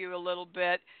for you a little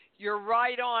bit. You're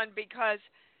right on, because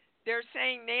they're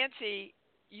saying, Nancy,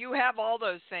 you have all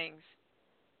those things,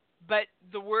 but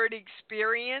the word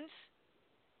experience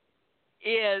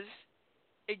is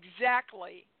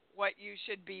exactly what you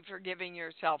should be forgiving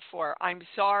yourself for. I'm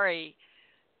sorry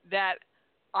that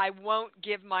I won't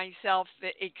give myself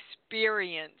the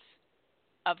experience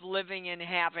of living and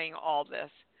having all this.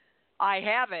 I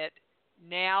have it.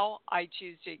 Now I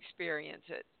choose to experience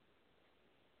it.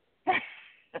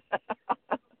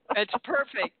 It's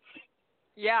perfect.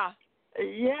 Yeah.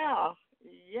 Yeah.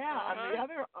 And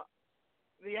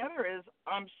the other is,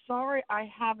 I'm sorry I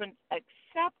haven't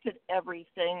accepted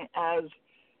everything as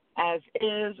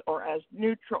is, or as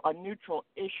a neutral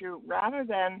issue, rather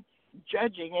than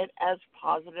judging it as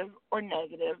positive or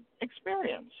negative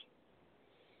experience.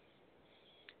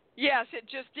 Yes, it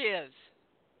just is.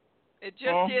 It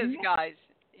just is, guys.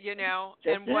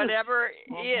 And whatever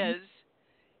is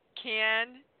can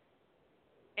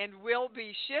and will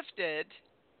be shifted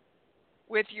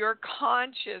with your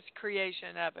conscious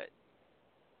creation of it.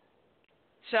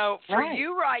 So for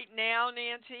you right now,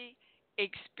 Nancy,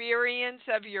 experience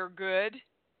of your good,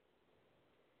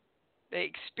 the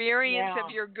experience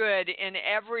of your good in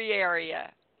every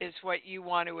area is what you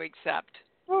want to accept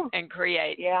and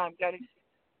create. Yeah, I'm getting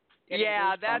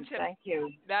thank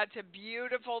you. That's a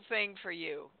beautiful thing for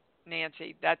you,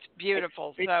 Nancy. That's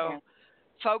beautiful. So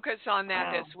focus on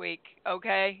that this week,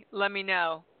 okay? Let me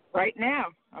know. Right now.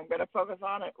 I'm going to focus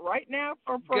on it right now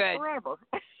for forever.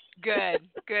 Good,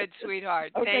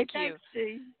 sweetheart. Okay, Thank you.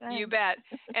 Thanks. You bet.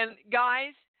 And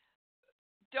guys,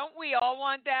 don't we all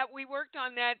want that? We worked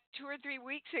on that 2 or 3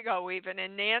 weeks ago even,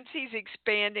 and Nancy's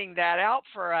expanding that out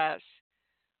for us.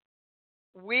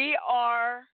 We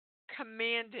are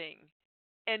commanding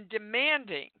and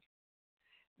demanding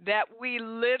that we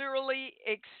literally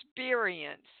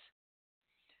experience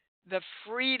the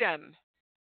freedom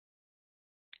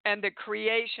and the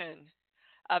creation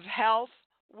of health,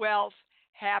 wealth,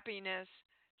 happiness,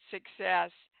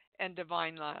 success, and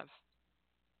divine love.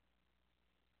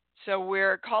 So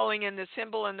we're calling in the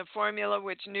symbol and the formula,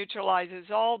 which neutralizes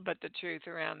all but the truth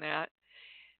around that.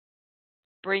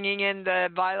 Bringing in the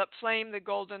violet flame, the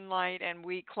golden light, and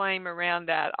we claim around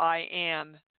that I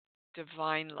am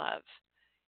divine love.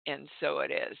 And so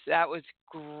it is. That was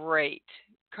great.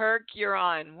 Kirk, you're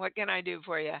on. What can I do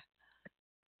for you?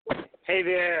 Hey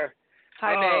there.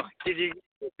 Hi, babe. Did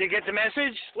you get the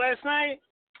message last night?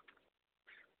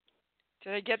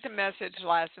 Did I get the message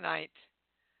last night?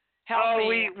 Help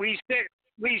me. we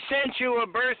sent you a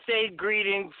birthday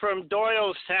greeting from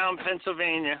Doylestown,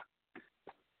 Pennsylvania,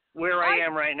 where I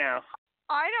am right now.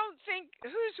 I don't think.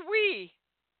 Who's we?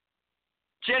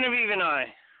 Genevieve and I.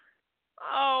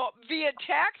 Oh, via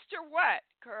text or what,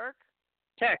 Kirk?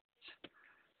 Text.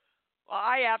 Well,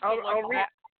 I have to look at.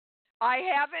 I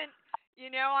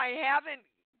haven't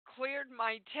cleared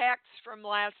my text from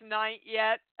last night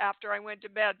yet after I went to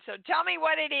bed. So tell me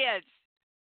what it is.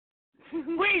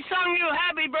 We sung you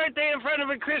happy birthday in front of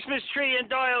a Christmas tree in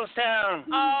Doylestown.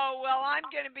 Oh, well, I'm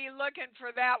going to be looking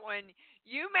for that one.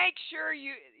 You make sure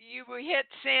you hit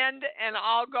send, and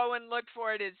I'll go and look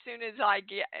for it as soon as I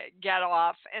get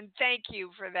off. And thank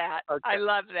you for that. Okay. I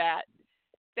love that.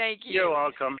 Thank you. You're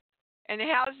welcome. And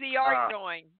how's the art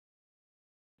going?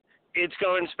 It's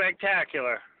going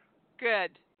spectacular.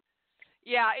 Good.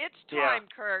 Yeah, it's time,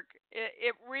 Kirk.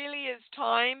 It really is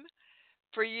time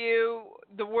for you.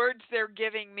 The words they're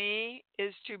giving me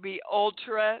is to be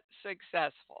ultra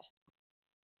successful.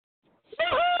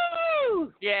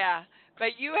 Woohoo! Yeah,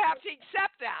 but you have to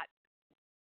accept that,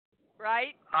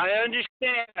 right? I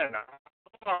understand.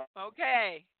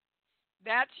 Okay.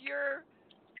 That's your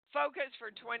focus for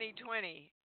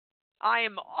 2020. I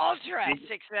am ultra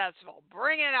successful.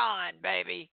 Bring it on,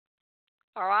 baby.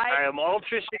 All right? I am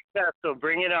ultra successful.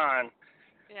 Bring it on.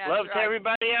 Yeah, Love to right.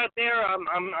 everybody out there. I'm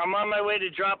on my way to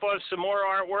drop off some more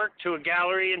artwork to a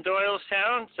gallery in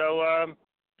Doylestown. So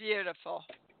beautiful.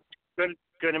 Going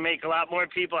to make a lot more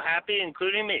people happy,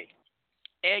 including me.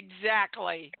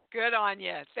 Exactly. Good on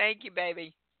you. Thank you,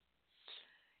 baby.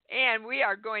 And we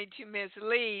are going to Miss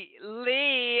Lee.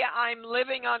 Lee, I'm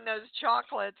living on those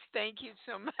chocolates. Thank you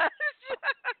so much.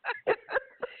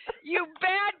 You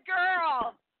bad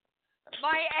girl.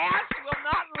 My ass will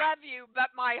not love you,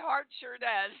 but my heart sure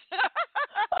does.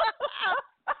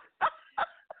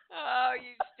 Oh,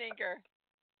 you stinker.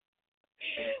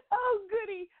 Oh,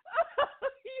 goody.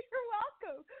 You're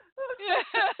welcome.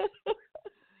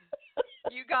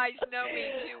 You guys know me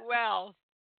too well.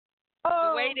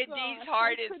 Oh, the way to Dee's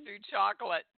heart is through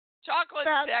chocolate. Chocolate,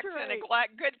 sex, right. and a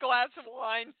good glass of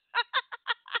wine.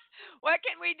 What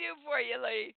can we do for you,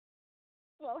 Lee?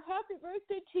 Well, happy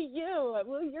birthday to you.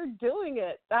 Well, you're doing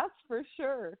it. That's for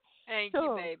sure. Thank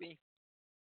you, baby.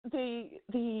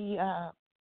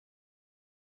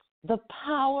 The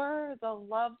power, the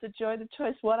love, the joy, the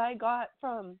choice, what I got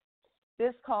from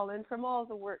this call and from all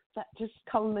the work that just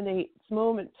culminates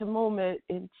moment to moment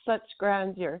in such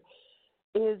grandeur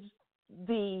is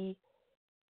the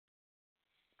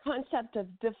concept of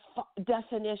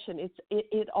definition.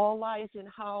 It all lies in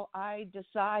how I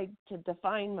decide to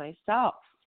define myself.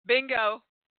 Bingo.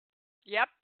 Yep.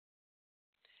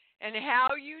 And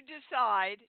how you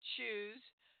choose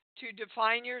to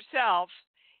define yourself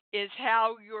is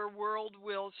how your world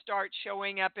will start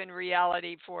showing up in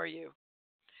reality for you.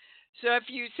 So if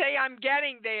you say, I'm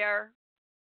getting there,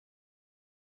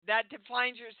 that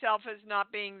defines yourself as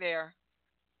not being there.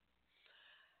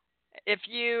 If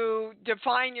you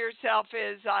define yourself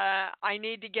as, I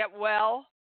need to get well,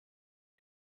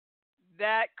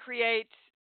 that creates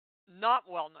not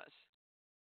wellness.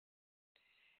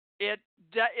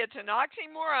 It's an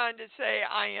oxymoron to say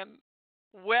I am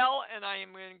well and I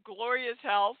am in glorious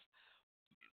health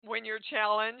when you're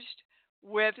challenged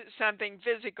with something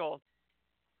physical.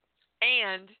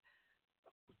 And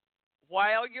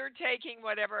while you're taking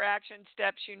whatever action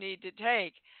steps you need to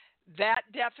take, that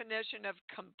definition of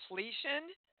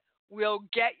completion will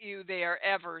get you there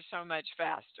ever so much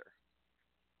faster.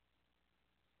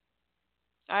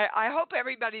 I hope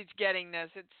everybody's getting this.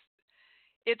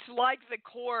 It's like the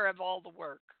core of all the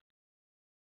work.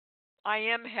 I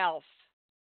am health.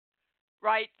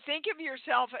 Right? Think of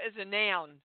yourself as a noun,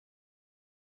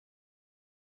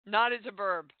 not as a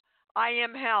verb. I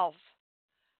am health.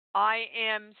 I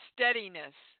am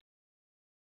steadiness.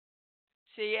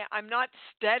 See, I'm not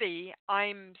steady,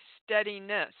 I'm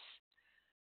steadiness,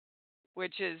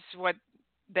 which is what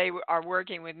they are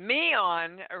working with me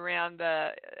on around the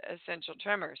essential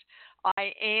tremors.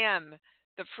 I am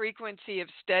the frequency of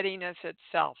steadiness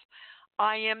itself.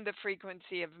 I am the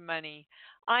frequency of money.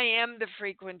 I am the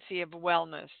frequency of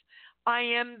wellness. I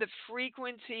am the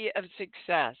frequency of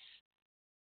success.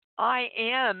 I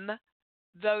am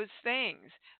those things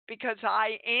because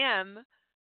I am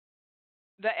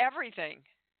the everything.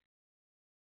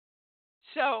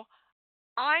 So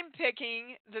I'm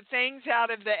picking the things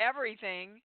out of the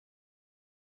everything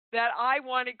that I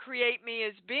want to create me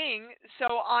as being,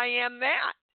 so I am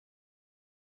that.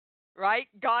 Right?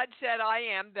 God said I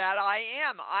am that I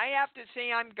am. I have to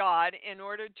say I'm God in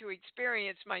order to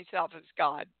experience myself as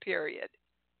God, period.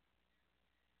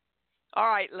 All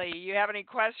right, Lee, you have any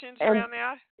questions around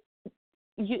that?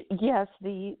 Yes,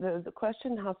 the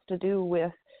question has to do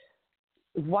with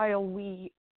while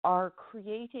we are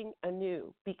creating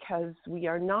anew, because we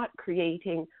are not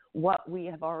creating what we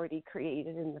have already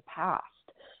created in the past.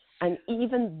 And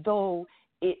even though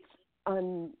it's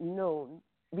unknown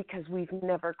because we've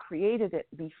never created it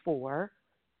before,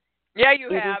 yeah, you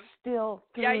it have. is still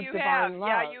through yeah, you divine have. love.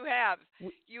 Yeah, you have.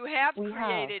 You have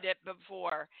created it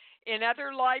before. In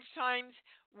other lifetimes,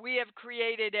 we have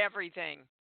created everything.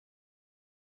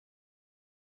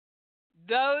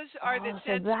 Those are the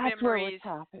sense that's memories. Where it's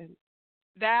happened.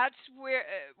 That's where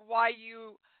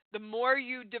the more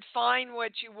you define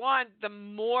what you want, the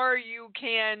more you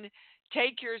can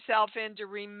take yourself into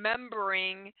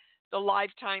remembering the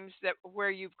lifetimes where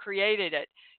you've created it.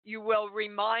 You will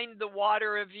remind the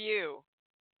water of you,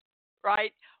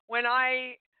 right? When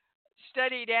I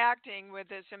studied acting with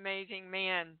this amazing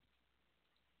man,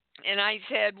 and I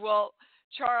said, well,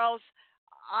 Charles,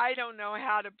 I don't know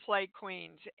how to play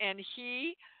queens. And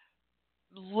he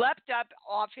leapt up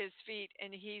off his feet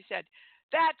and he said,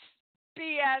 that's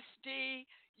BSD.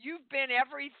 You've been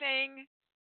everything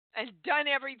and done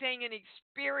everything and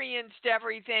experienced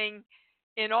everything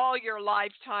in all your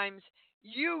lifetimes.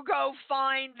 You go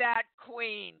find that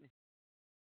queen.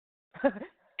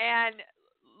 And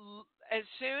as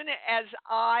soon as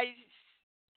I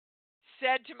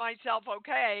said to myself,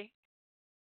 okay,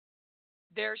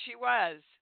 there she was.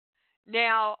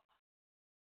 Now,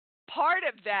 part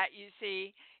of that, you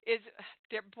see, is,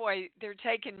 they're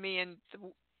taking me in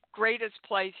the greatest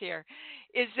place here,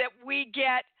 is that we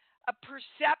get a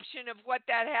perception of what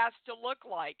that has to look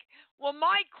like. Well,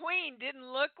 my queen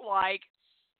didn't look like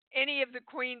any of the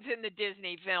queens in the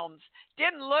Disney films,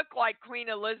 didn't look like Queen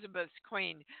Elizabeth's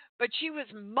queen, but she was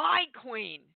my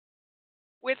queen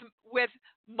with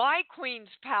my queen's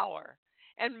power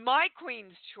and my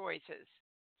queen's choices.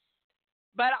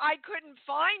 But I couldn't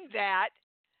find that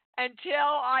until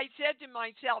I said to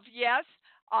myself, yes,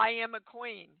 I am a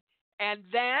queen. And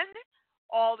then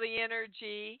all the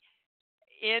energy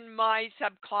in my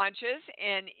subconscious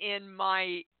and in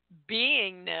my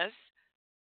beingness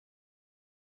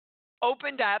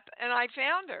opened up and I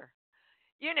found her.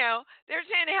 You know, they're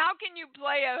saying, how can you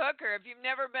play a hooker if you've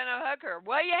never been a hooker?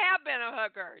 Well, you have been a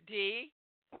hooker, Dee.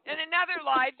 In another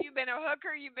life, you've been a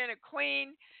hooker, you've been a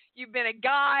queen, you've been a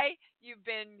guy, you've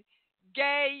been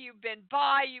gay, you've been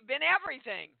bi, you've been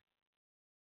everything.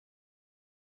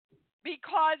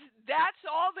 Because that's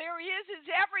all there is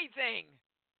everything.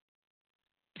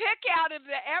 Pick out of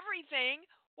the everything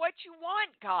what you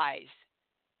want, guys.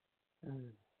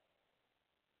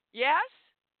 Yes?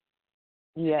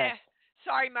 Yes.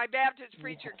 Sorry, my Baptist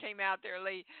preacher came out there,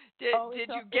 Lee. Did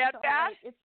you get that?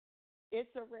 Right.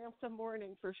 It's a ransom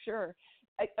morning for sure.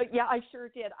 I sure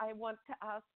did. I want to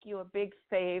ask you a big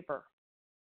favor.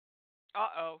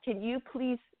 Uh-oh. Can you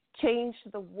please change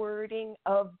the wording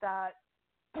of that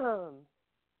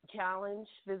challenge,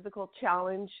 physical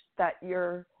challenge that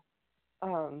you're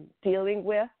dealing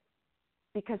with?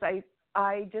 Because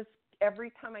I just,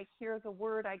 every time I hear the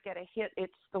word, I get a hit.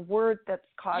 It's the word that's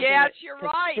causing it to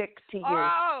stick to you.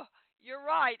 Oh, you're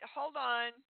right. Hold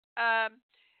on.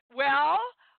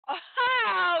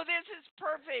 This is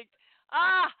perfect.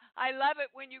 I love it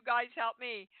when you guys help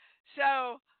me.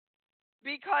 So,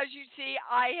 because you see,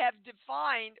 I have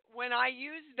defined, when I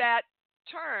use that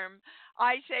term,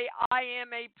 I say I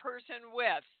am a person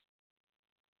with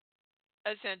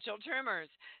essential tremors.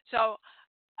 So,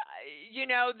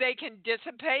 they can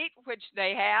dissipate, which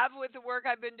they have with the work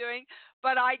I've been doing,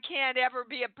 but I can't ever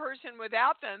be a person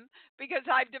without them because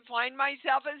I've defined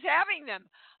myself as having them.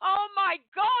 Oh my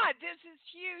God, this is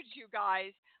huge, you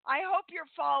guys. I hope you're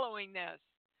following this.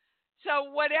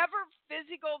 So whatever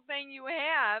physical thing you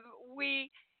have, we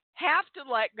have to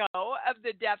let go of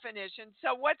the definition.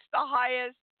 So what's the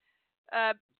highest?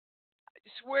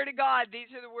 Swear to God,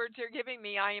 these are the words they're giving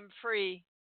me. I am free.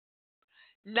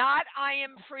 Not I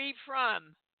am free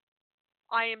from.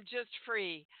 I am just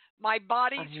free. My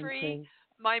body's free.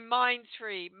 My mind's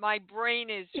free. My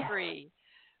brain is free.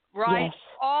 Right? Yes.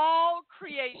 All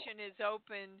creation is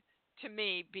open to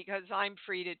me because I'm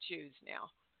free to choose now.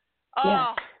 Yes.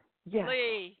 Oh, Yes.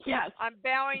 Lee, yes. I'm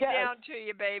bowing yes. down to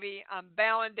you, baby. I'm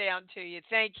bowing down to you.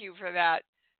 Thank you for that.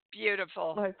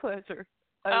 Beautiful. My pleasure.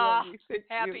 I love you. Thank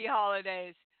happy you.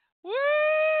 holidays. Woo!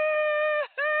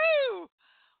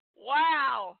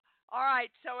 Wow. All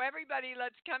right, so everybody,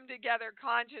 let's come together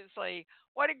consciously.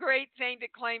 What a great thing to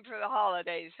claim for the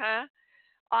holidays, huh?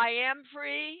 I am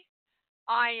free.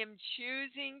 I am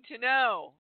choosing to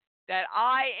know that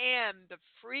I am the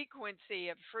frequency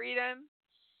of freedom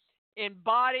in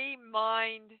body,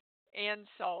 mind, and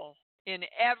soul, in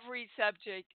every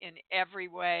subject, in every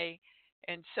way.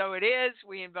 And so it is.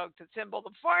 We invoke the symbol,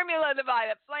 the formula, the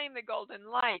violet flame, the golden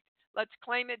light. Let's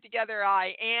claim it together.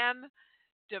 I am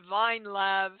divine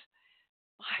love.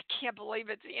 I can't believe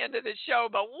it's the end of the show,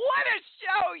 but what a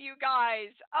show, you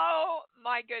guys. Oh,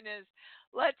 my goodness.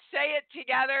 Let's say it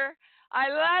together. I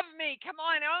love me. Come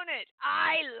on, own it.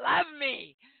 I love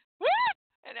me. Woo!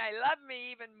 And I love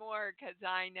me even more because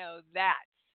I know that's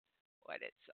what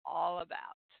it's all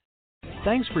about.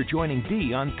 Thanks for joining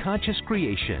Dee on Conscious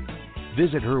Creation.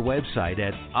 Visit her website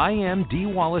at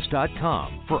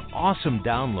imdwallace.com for awesome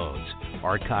downloads,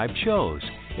 archived shows,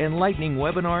 enlightening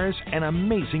webinars, and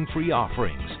amazing free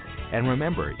offerings. And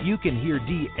remember, you can hear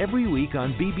Dee every week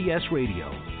on BBS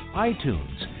Radio,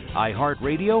 iTunes,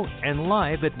 iHeartRadio, and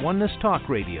live at Oneness Talk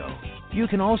Radio. You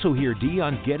can also hear Dee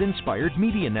on Get Inspired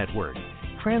Media Network,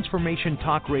 Transformation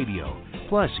Talk Radio,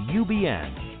 plus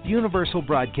UBN, Universal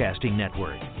Broadcasting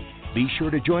Network. Be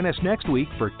sure to join us next week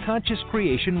for Conscious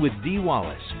Creation with Dee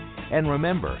Wallace. And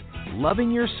remember,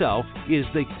 loving yourself is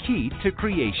the key to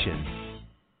creation.